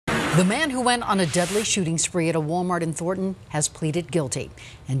The man who went on a deadly shooting spree at a Walmart in Thornton has pleaded guilty.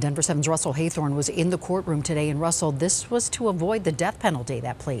 And Denver 7's Russell Haythorne was in the courtroom today. And Russell, this was to avoid the death penalty,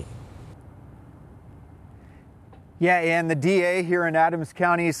 that plea. Yeah, and the DA here in Adams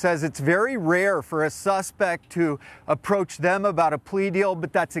County says it's very rare for a suspect to approach them about a plea deal,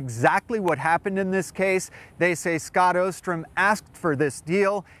 but that's exactly what happened in this case. They say Scott Ostrem asked for this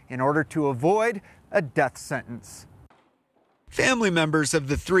deal in order to avoid a death sentence. Family members of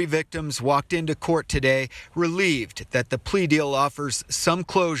the three victims walked into court today, relieved that the plea deal offers some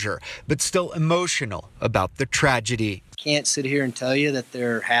closure, but still emotional about the tragedy. Can't sit here and tell you that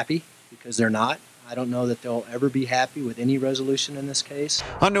they're happy, because they're not. I don't know that they'll ever be happy with any resolution in this case.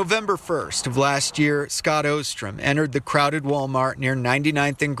 On November 1st of last year, Scott Ostrem entered the crowded Walmart near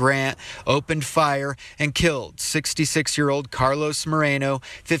 99th and Grant, opened fire, and killed 66-year-old Carlos Moreno,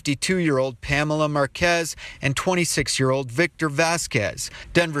 52-year-old Pamela Marquez, and 26-year-old Victor Vasquez.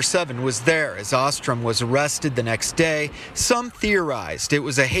 Denver 7 was there as Ostrem was arrested the next day. Some theorized it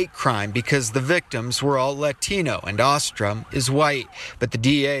was a hate crime because the victims were all Latino and Ostrem is white. But the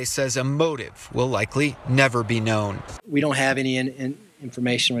DA says a motive will likely never be known. We don't have any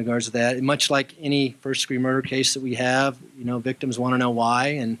information in regards to that. Much like any first-degree murder case that we have, victims want to know why.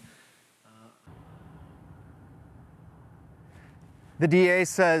 And the DA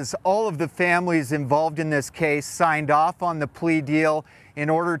says all of the families involved in this case signed off on the plea deal in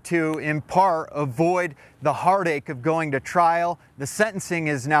order to, in part, avoid the heartache of going to trial. The sentencing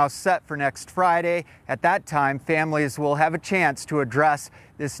is now set for next Friday. At that time, families will have a chance to address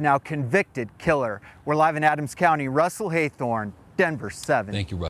this now convicted killer. We're live in Adams County. Russell Haythorne, Denver 7. Thank you, Russell.